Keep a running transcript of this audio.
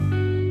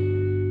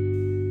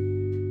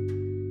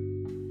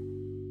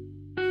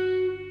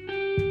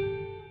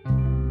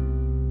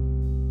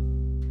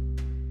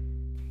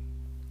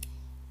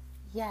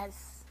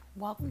Yes,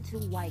 welcome to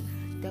WIFE,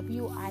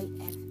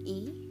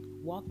 WIFE,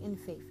 Walk in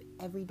Faith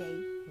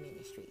Everyday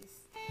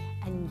Ministries.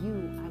 And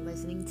you are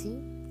listening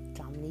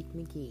to Dominique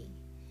McGee.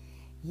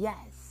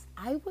 Yes,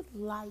 I would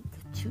like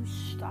to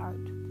start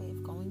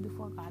with going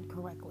before God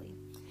correctly,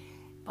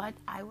 but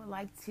I would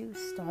like to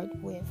start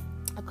with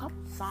a couple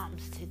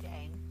Psalms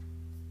today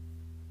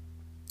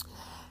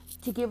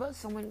to give us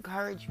some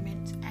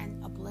encouragement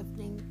and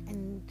uplifting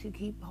and to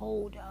keep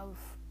hold of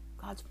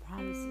God's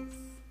promises.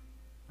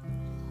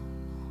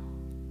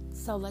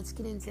 So let's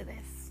get into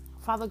this.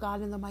 Father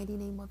God, in the mighty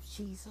name of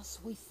Jesus,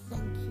 we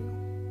thank you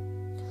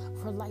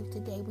for life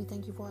today. We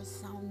thank you for a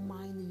sound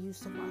mind, the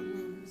use of our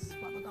limbs.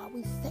 Father God,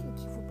 we thank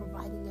you for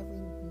providing every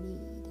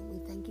need, and we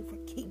thank you for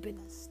keeping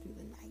us through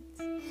the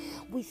night.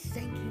 We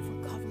thank you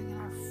for covering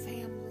our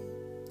family.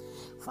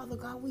 Father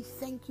God, we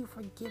thank you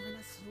for giving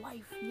us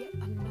life yet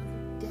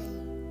another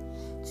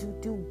day to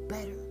do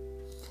better,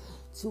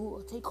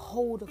 to take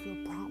hold of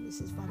your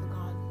promises, Father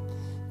God.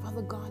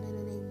 Father God, in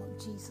the name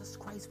of Jesus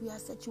Christ, we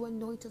ask that you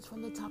anoint us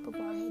from the top of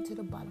our head to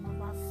the bottom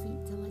of our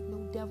feet, and let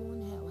no devil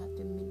in hell have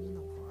dominion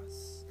over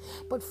us.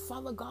 But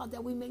Father God,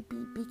 that we may be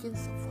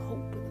beacons of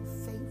hope and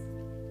of faith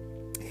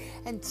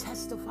and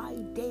testify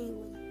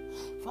daily,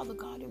 Father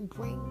God, and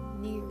bring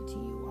near to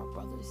you our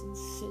brothers and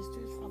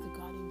sisters, Father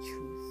God, in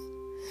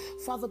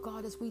truth. Father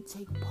God, as we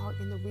take part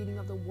in the reading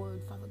of the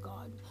word, Father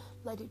God,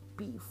 let it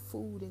be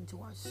food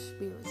into our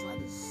spirits. Let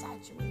it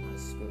saturate our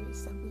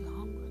spirits that we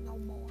hunger no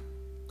more.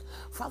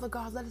 Father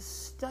God, let us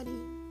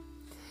study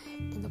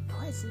in the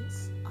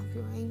presence of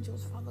your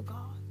angels, Father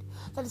God.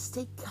 Let us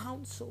take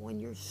counsel in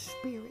your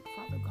spirit,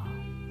 Father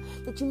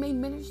God, that you may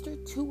minister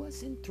to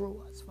us and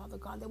through us, Father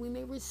God, that we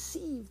may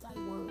receive thy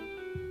word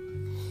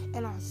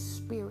in our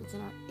spirits,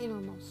 in our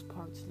innermost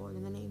parts, Lord.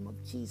 In the name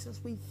of Jesus,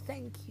 we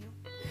thank you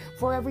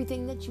for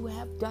everything that you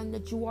have done,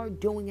 that you are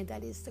doing, and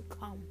that is to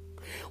come.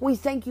 We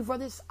thank you for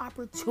this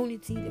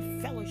opportunity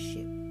to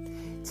fellowship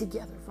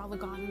together, Father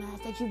God, and I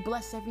ask that you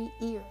bless every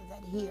ear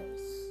that hears.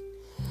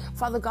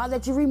 Father God,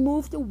 that you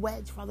remove the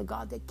wedge, Father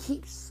God, that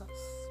keeps us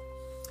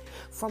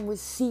from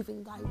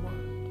receiving thy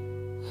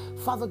word.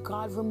 Father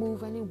God,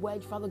 remove any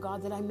wedge, Father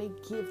God, that I may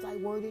give thy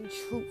word in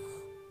truth.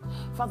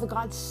 Father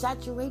God,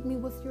 saturate me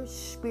with your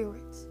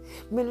spirit.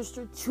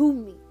 Minister to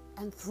me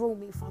and through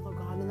me, Father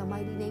God. In the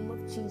mighty name of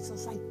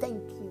Jesus, I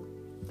thank you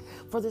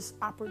for this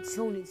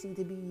opportunity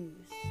to be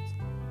used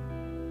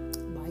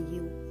by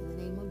you. In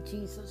the name of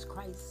Jesus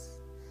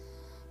Christ,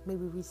 may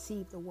we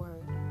receive the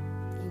word.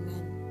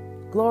 Amen.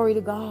 Glory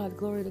to God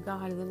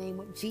in the name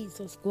of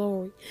Jesus.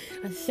 Glory.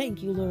 I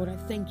thank you, Lord. I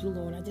thank you,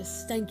 Lord. I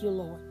just thank you,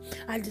 Lord.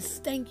 I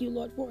just thank you,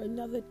 Lord, for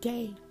another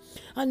day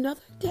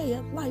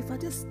of life. I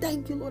just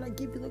thank you, Lord. I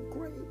give you the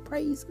great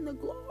praise and the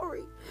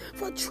glory,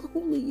 for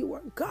truly you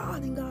are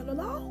God and God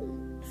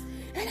alone.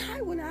 And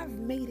I would not have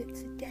made it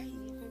today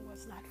if it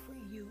was not for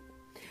you.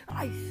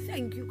 I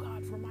thank you,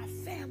 God, for my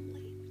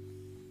family.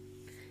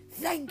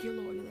 Thank you,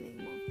 Lord, in the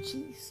name of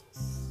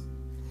Jesus.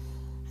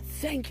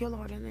 Thank you,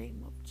 Lord, in the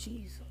name of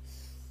Jesus.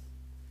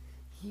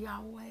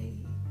 Yahweh,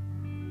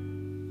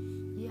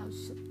 El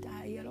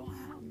Shaddai,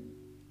 Elohim.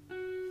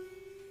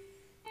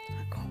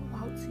 I call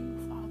out to you,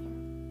 Father.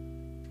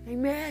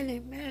 Amen,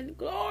 amen.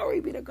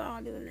 Glory be to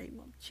God in the name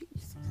of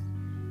Jesus.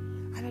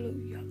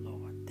 Hallelujah,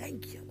 Lord.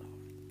 Thank you,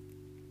 Lord.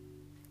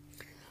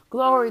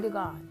 Glory to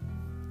God.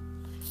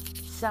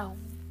 So,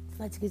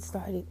 let's get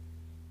started.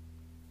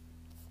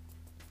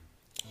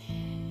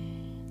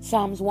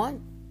 Psalms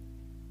 1.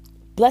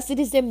 Blessed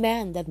is the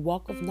man that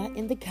walketh not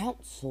in the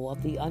counsel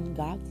of the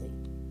ungodly,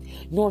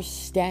 nor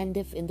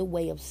standeth in the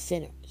way of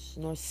sinners,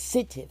 nor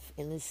sitteth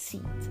in the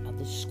seat of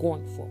the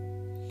scornful.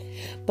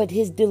 But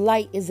his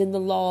delight is in the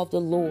law of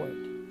the Lord,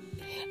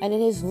 and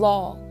in his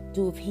law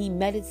doeth he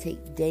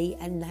meditate day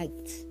and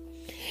night.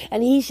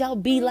 And he shall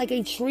be like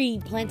a tree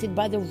planted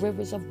by the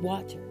rivers of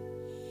water,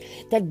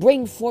 that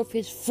bring forth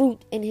his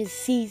fruit in his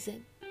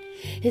season.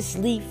 His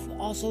leaf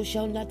also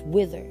shall not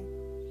wither,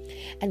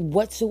 and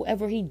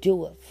whatsoever he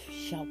doeth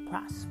shall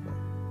prosper.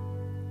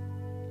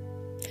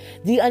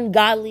 The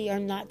ungodly are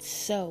not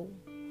so,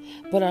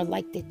 but are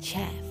like the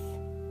chaff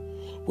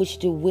which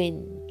the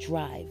wind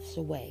drives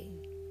away.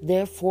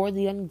 Therefore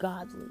the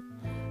ungodly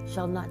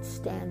shall not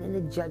stand in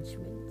the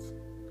judgment,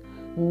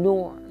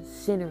 nor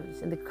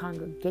sinners in the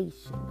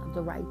congregation of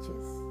the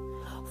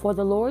righteous. For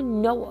the Lord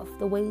knoweth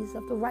the ways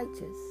of the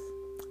righteous,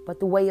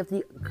 but the way of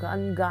the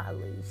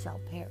ungodly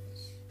shall perish.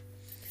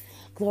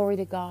 Glory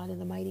to God in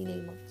the mighty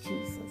name of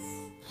Jesus.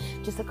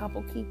 Just a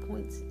couple key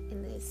points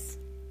in this.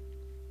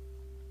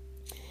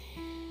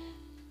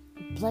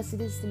 Blessed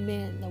is the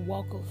man that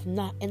walketh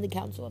not in the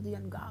counsel of the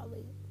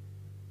ungodly.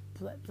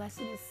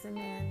 Blessed is the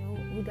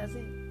man who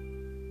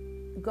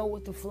doesn't go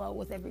with the flow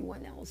with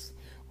everyone else,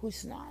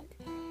 who's not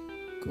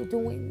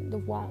doing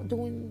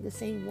the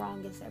same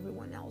wrong as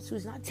everyone else,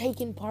 who's not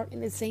taking part in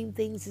the same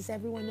things as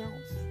everyone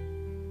else,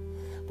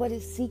 but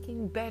is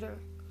seeking better,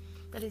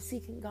 that is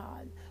seeking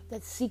God,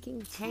 that's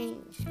seeking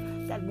change,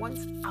 that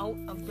wants out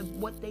of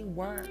what they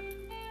were,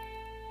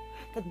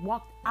 that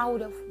walked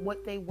out of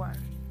what they were.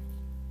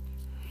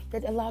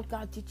 that allowed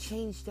God to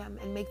change them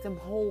and make them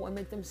whole and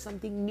make them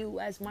something new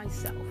as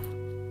myself.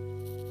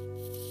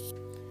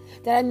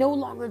 That I no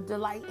longer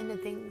delight in the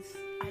things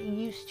I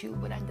used to,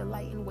 but I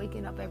delight in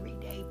waking up every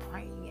day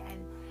praying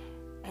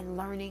and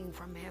learning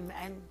from Him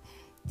and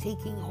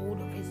taking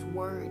hold of His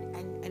word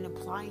and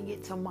applying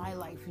it to my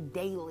life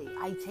daily.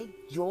 I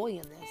take joy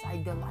in this. I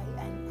delight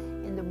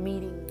in the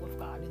meeting with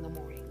God in the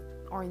morning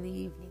or in the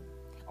evening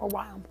or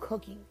while I'm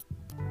cooking.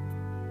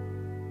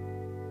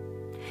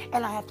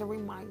 And I have to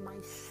remind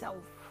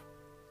myself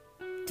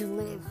to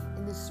live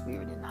in the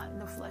spirit and not in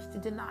the flesh, to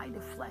deny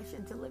the flesh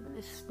and to live in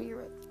the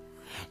spirit.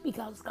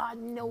 Because God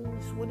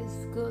knows what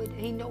is good and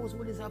He knows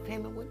what is of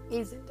Him and what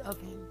isn't of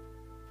Him.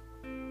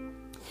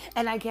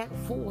 And I can't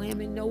fool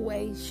Him in no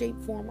way, shape,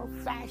 form, or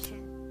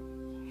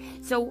fashion.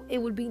 So it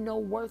would be no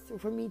worth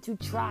for me to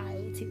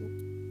try to.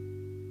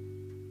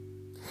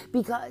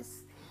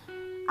 Because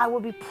I will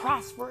be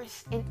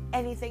prosperous in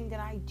anything that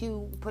I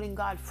do, putting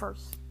God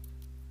first.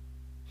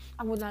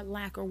 I will not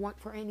lack or want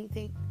for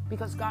anything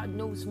because God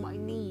knows my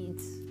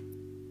needs.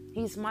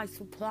 He's my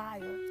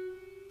supplier.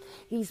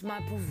 He's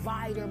my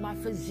provider, my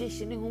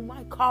physician, in whom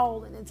I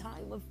call in a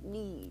time of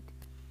need.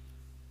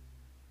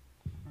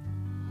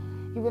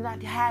 He will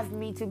not have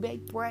me to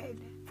bake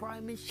bread, for I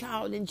am His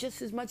child, and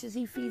just as much as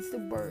He feeds the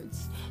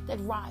birds that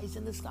rise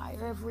in the sky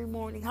every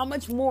morning, how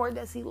much more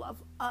does He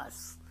love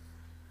us?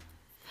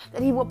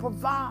 That He will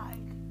provide.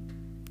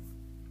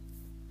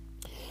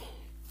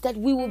 That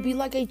we will be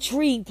like a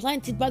tree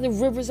planted by the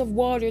rivers of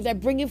water that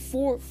bringeth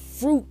forth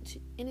fruit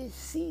in its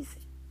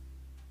season.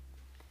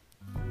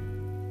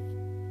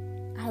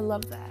 I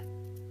love that.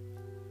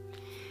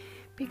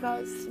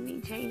 Because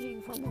me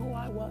changing from who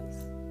I was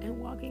and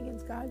walking in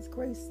God's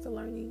grace to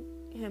learning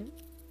Him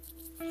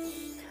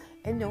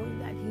and knowing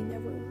that He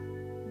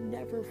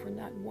never for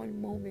not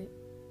one moment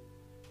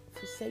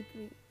forsake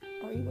me,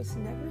 or He was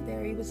never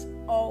there. He was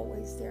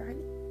always there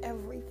in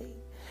everything.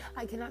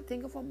 I cannot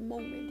think of a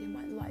moment in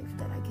my life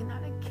that I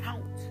cannot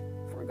account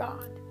for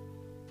God,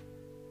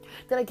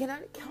 that I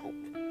cannot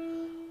account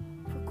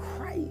for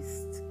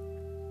Christ.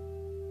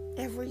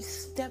 Every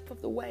step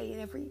of the way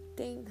and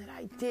everything that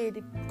I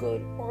did,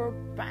 good or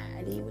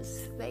bad, He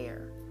was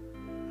there.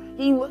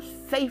 He was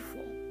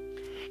faithful,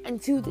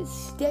 and to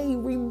this day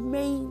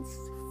remains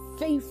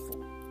faithful.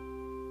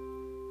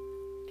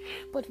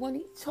 But when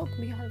He took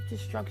me out of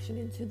destruction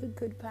into the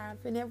good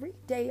path, and every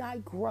day I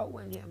grow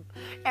in Him,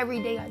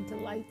 every day I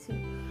delight to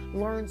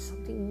learn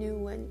something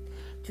new and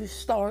to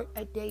start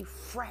a day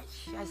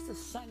fresh as the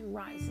sun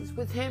rises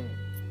with Him.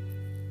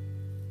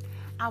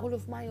 Out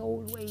of my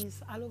old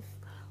ways, out of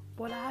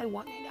what I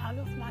wanted, out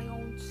of my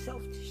own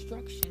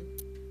self-destruction.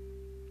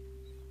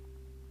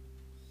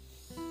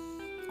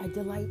 I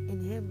delight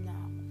in Him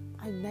now.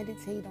 I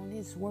meditate on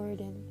His word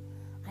and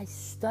I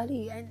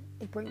study, and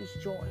it brings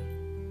joy.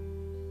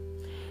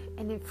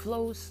 And it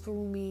flows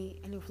through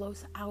me and it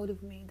flows out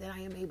of me, that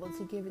I am able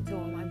to give it to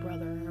all my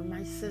brother or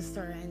my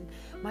sister and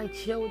my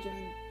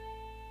children.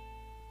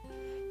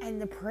 And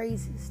the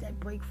praises that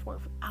break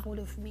forth out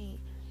of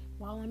me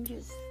while I'm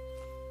just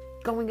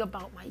going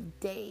about my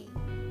day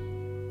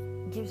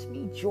gives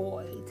me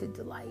joy to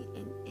delight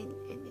in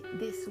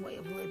this way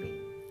of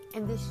living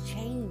and this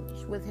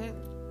change with Him.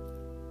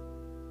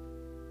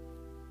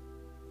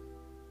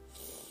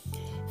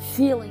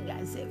 Feeling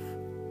as if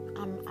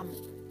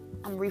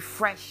I'm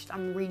refreshed,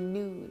 I'm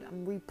renewed,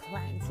 I'm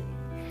replanted.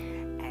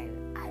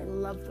 And I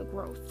love the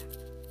growth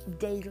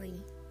daily.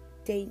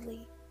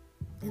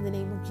 In the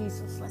name of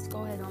Jesus, let's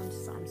go ahead on to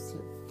Psalms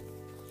 2.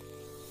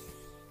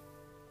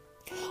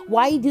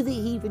 Why do the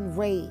heathen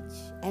rage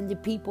and the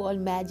people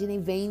imagine a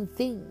vain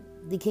thing?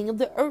 The king of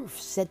the earth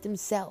set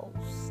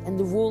themselves, and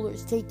the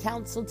rulers take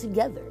counsel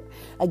together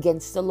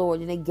against the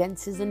Lord and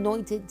against His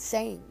anointed,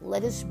 saying,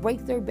 let us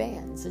break their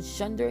bands, and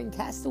sunder and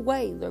cast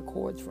away their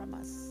cords from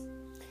us.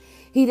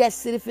 He that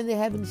sitteth in the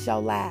heavens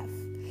shall laugh.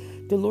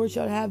 The Lord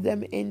shall have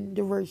them in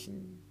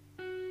derision.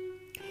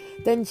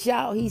 Then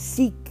shall he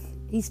speak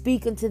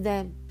unto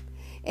them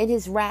in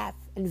His wrath,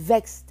 and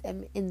vex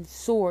them in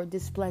sore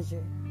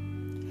displeasure.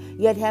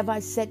 Yet have I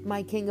set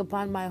my king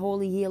upon my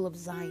holy hill of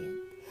Zion.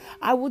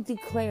 I will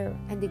declare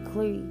and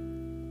decree.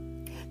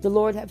 The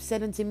Lord hath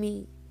said unto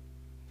me,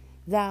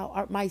 thou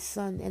art my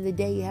son, and the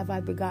day have I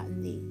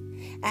begotten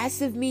thee.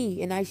 Ask of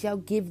me, and I shall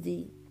give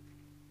thee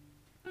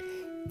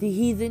the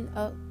heathen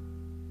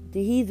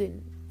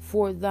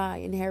for thy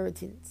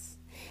inheritance,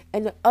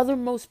 and the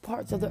uttermost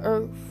parts of the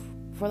earth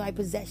for thy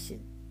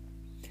possession.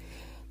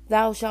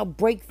 Thou shalt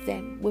break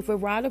them with a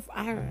rod of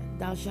iron.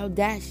 Thou shalt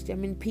dash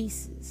them in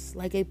pieces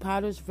like a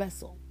potter's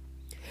vessel.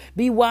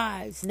 Be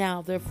wise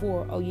now,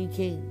 therefore, O ye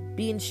king.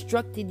 Be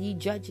instructed, ye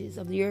judges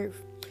of the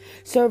earth.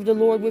 Serve the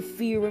Lord with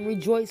fear and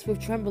rejoice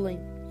with trembling.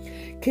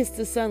 Kiss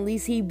the Son,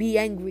 lest He be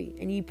angry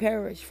and ye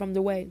perish from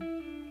the way,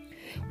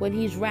 when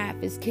His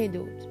wrath is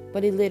kindled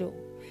but a little.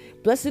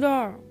 Blessed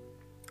are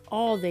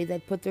all they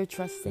that put their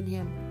trust in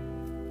Him.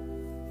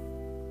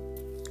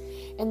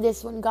 And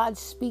this, when God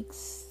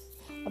speaks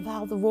of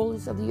how the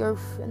rulers of the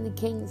earth and the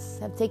kings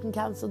have taken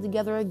counsel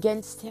together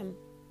against Him,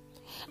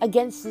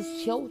 against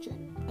his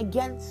children,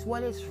 against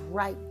what is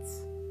right,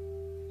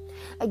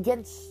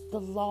 against the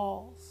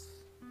laws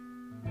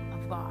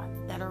of God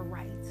that are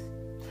right.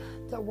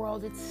 The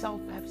world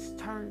itself has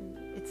turned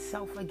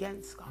itself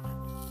against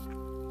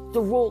God.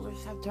 The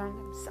rulers have turned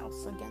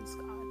themselves against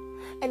God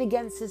and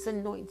against his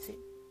anointed.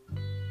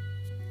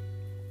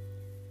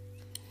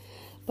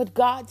 But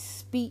God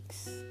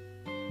speaks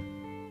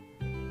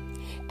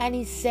and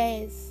he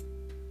says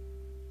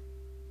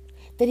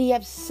that he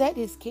has set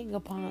his king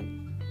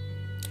upon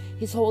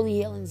his holy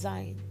hill in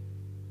Zion.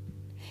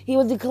 He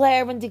will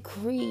declare and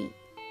decree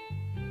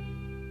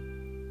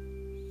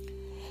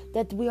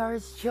that we are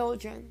his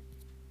children.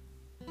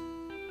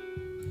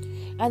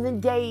 And the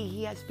day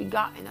he has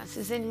begotten us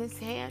is in his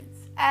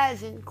hands,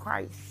 as in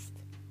Christ.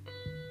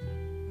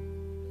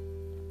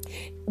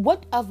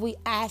 What have we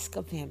asked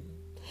of him?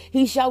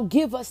 He shall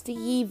give us the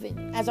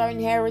even as our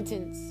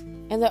inheritance,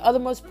 and the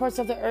uttermost parts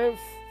of the earth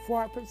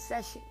for our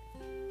possession.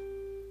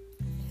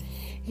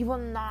 He will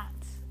not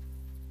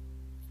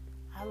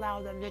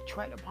allow them to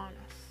tread upon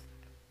us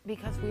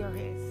because we are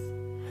his.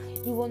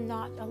 He will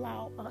not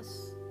allow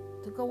us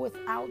to go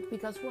without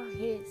because we're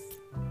his.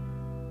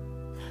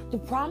 The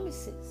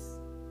promises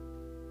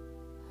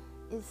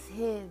is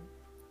his.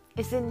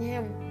 It's in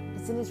him.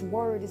 It's in his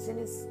word. It's in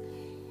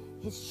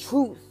his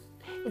truth.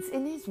 It's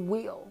in his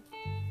will.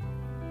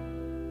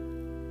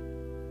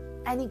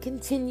 And he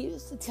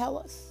continues to tell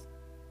us,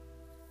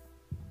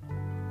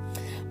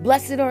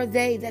 blessed are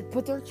they that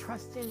put their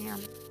trust in him,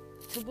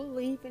 to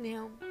believe in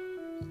him,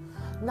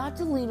 not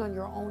to lean on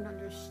your own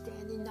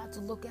understanding, not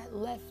to look at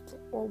left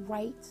or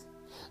right,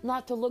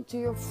 not to look to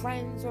your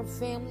friends or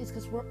families,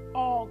 because we're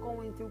all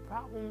going through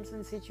problems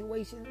and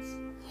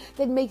situations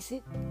that makes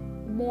it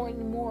more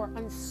and more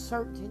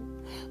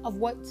uncertain of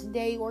what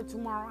today or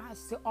tomorrow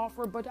has to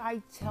offer. But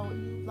I tell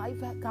you, life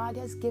that God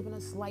has given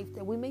us life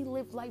that we may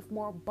live life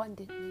more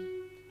abundantly,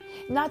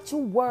 not to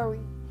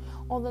worry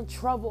on the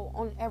trouble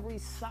on every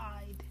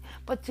side,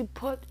 but to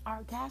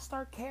cast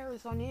our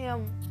cares on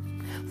him,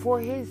 for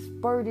his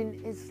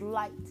burden is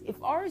light.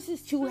 If ours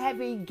is too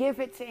heavy,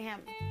 give it to him.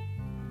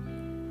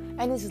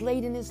 And his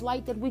laden is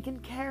light that we can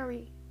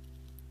carry.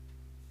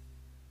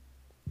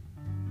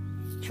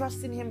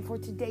 Trust in him, for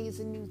today is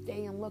a new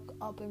day, and look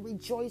up and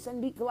rejoice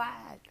and be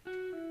glad.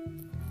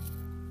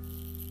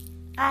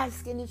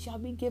 Ask and it shall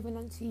be given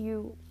unto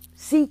you.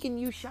 Seek and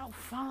you shall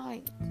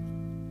find.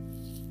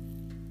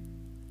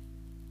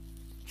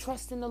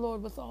 Trust in the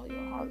Lord with all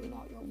your heart and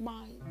all your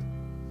mind,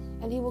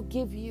 and he will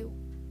give you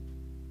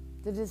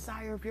the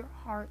desire of your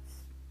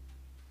hearts.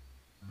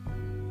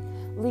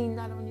 Lean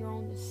not on your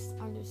own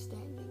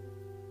understanding.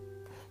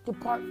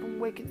 Depart from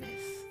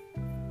wickedness.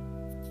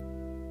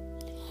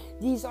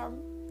 These are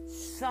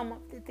some of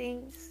the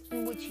things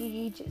in which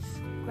he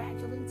just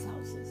gradually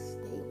tells us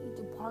daily.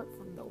 Depart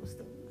from those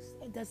things.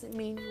 It doesn't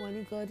mean you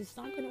any good. It's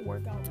not going to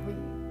work out for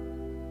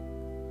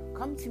you.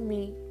 Come to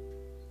me.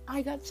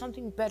 I got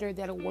something better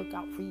that'll work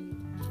out for you.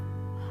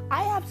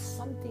 I have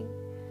something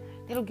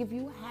that'll give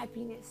you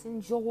happiness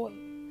and joy,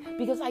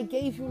 because I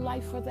gave you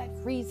life for that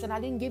reason. I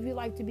didn't give you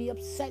life to be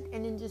upset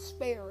and in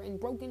despair and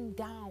broken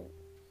down.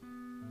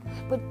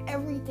 But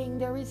everything,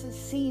 there is a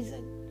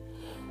season.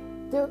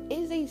 There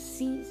is a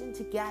season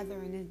to gather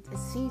and a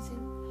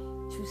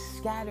season to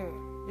scatter.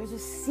 There's a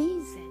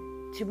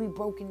season to be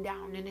broken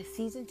down and a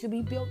season to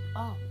be built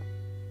up.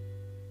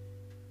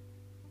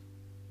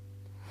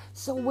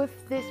 So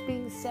with this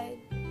being said,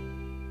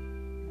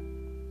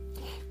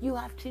 you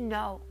have to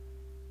know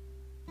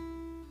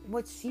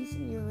what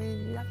season you're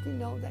in. You have to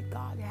know that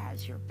God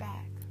has your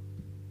back.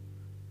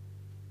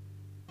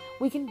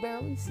 We can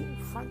barely see in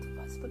front of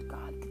us, but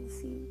God can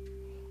see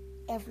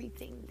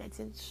everything that's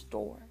in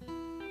store.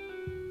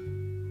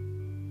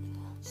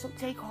 So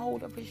take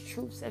hold of his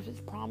truths, of his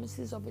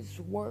promises, of his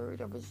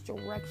word, of his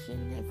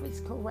direction, of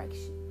his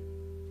correction.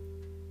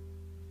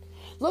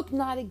 Look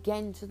not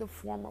again to the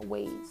former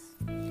ways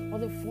or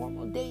the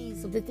former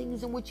days of the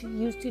things in which you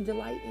used to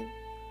delight in,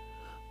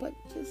 but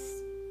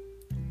just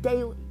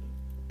daily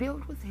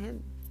build with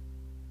him.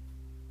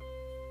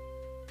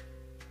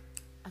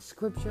 A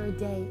scripture a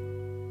day,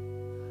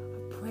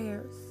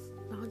 prayers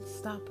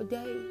non-stop a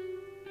day.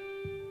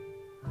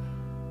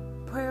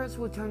 Prayers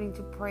will turn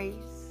into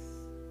praise,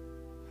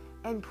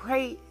 and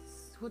praise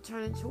will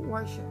turn into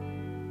worship.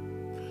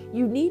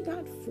 You need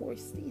not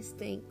force these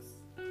things,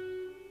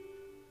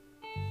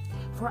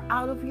 for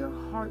out of your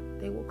heart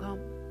they will come.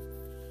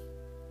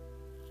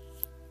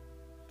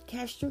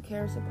 Cast your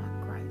cares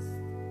upon Christ,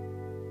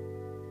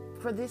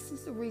 for this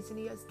is the reason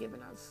he has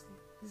given us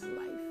his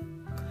life,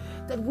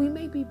 that we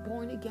may be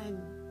born again,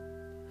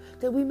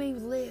 that we may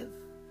live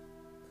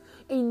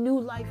a new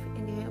life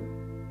in him.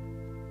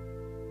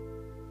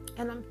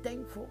 And I'm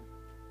thankful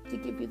to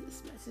give you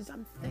this message.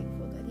 I'm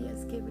thankful that he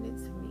has given it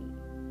to me.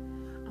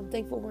 I'm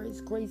thankful for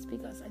his grace,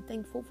 because I'm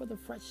thankful for the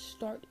fresh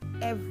start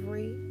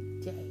every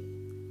day.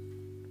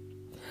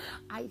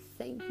 I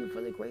thank you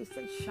for the grace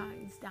that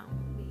shines down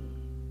on me.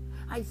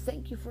 I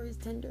thank you for his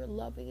tender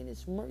loving and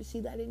his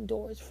mercy that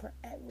endures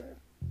forever.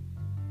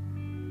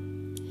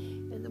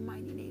 In the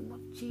mighty name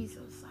of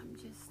Jesus, I'm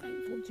just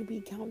thankful to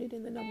be counted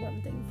in the number.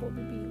 I'm thankful to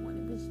be one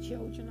of his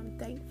children. I'm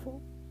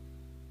thankful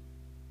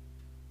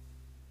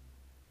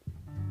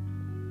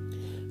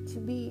to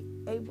be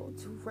able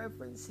to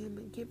reverence him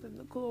and give him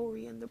the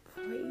glory and the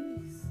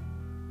praise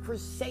for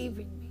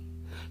saving me,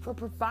 for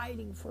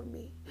providing for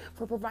me,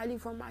 for providing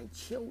for my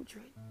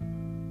children,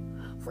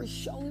 for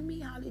showing me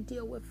how to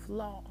deal with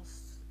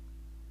loss.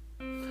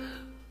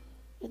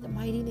 In the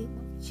mighty name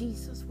of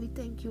Jesus, we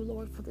thank you,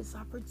 Lord, for this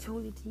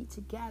opportunity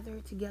to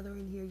gather together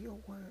and hear your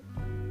word.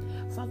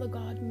 Father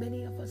God,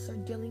 many of us are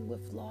dealing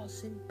with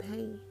loss and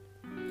pain.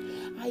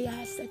 I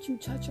ask that you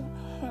touch our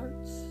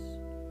hearts.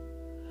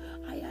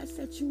 I ask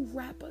that you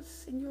wrap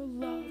us in your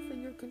love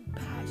and your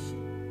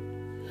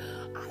compassion.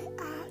 I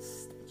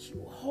ask that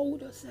you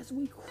hold us as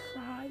we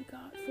cry,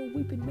 God, for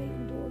weeping may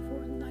endure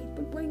for a night,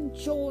 but bring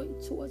joy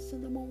to us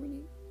in the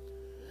morning.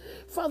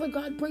 Father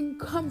God, bring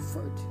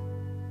comfort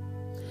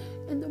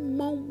in the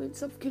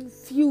moments of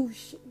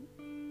confusion.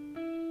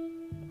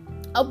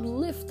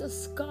 Uplift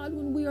us, God,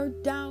 when we are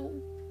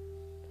down.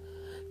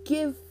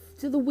 Give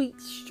to the weak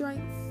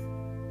strength.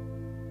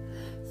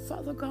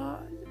 Father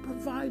God,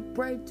 provide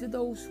bread to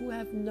those who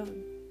have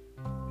none.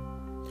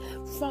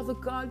 Father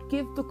God,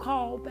 give the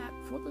call back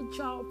for the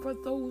job for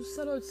those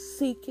that are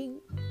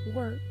seeking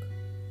work.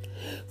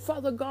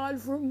 Father God,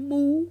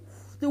 remove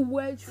the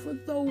wedge for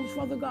those,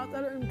 Father God,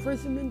 that are in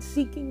prison and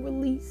seeking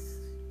release.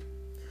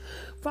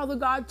 Father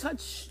God,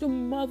 touch the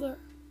mother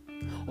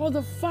or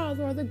the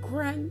father or the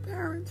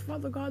grandparents,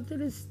 Father God,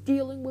 that is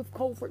dealing with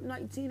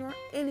COVID-19 or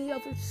any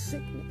other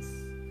sickness.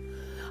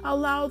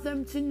 Allow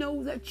them to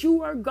know that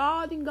you are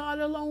God and God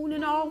alone,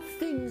 and all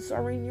things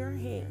are in your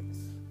hands.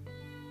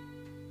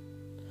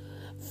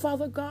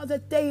 Father God,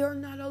 that they are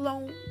not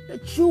alone,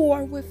 that you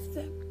are with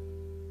them,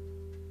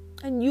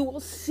 and you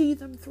will see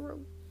them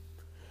through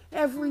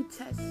every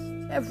test,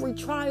 every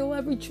trial,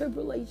 every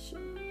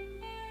tribulation.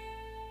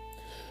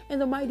 In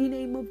the mighty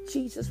name of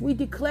Jesus, we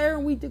declare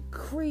and we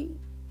decree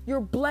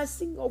your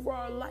blessing over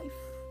our life.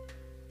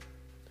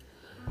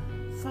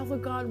 Father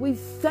God, we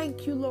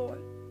thank you,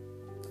 Lord,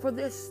 for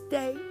this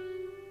day.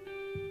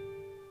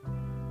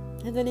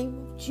 In the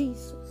name of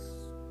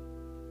Jesus,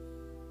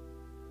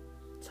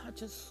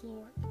 touch us,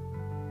 Lord.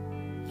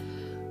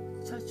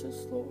 Touch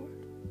us,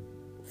 Lord.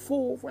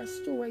 Full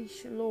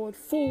restoration, Lord.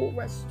 Full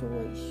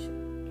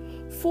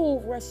restoration.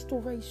 Full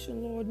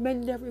restoration, Lord.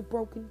 Mend every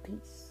broken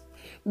piece.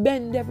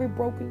 Mend every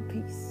broken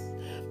piece.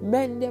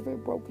 Mend every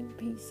broken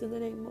piece in the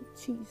name of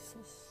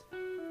Jesus.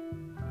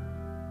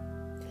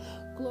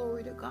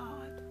 Glory to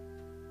God.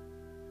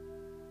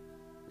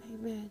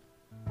 Amen.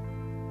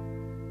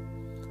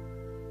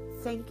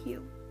 Thank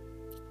you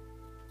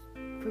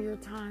for your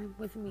time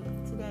with me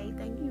today.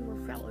 Thank you for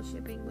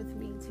fellowshipping with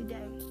me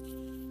today.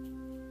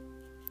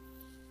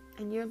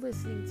 And you're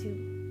listening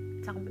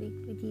to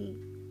Dominique McGee.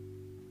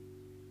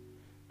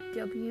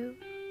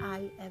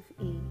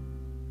 WIFE.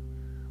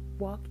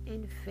 Walk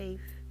in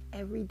Faith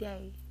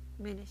Everyday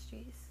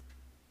Ministries.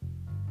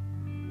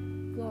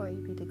 Glory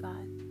be to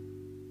God.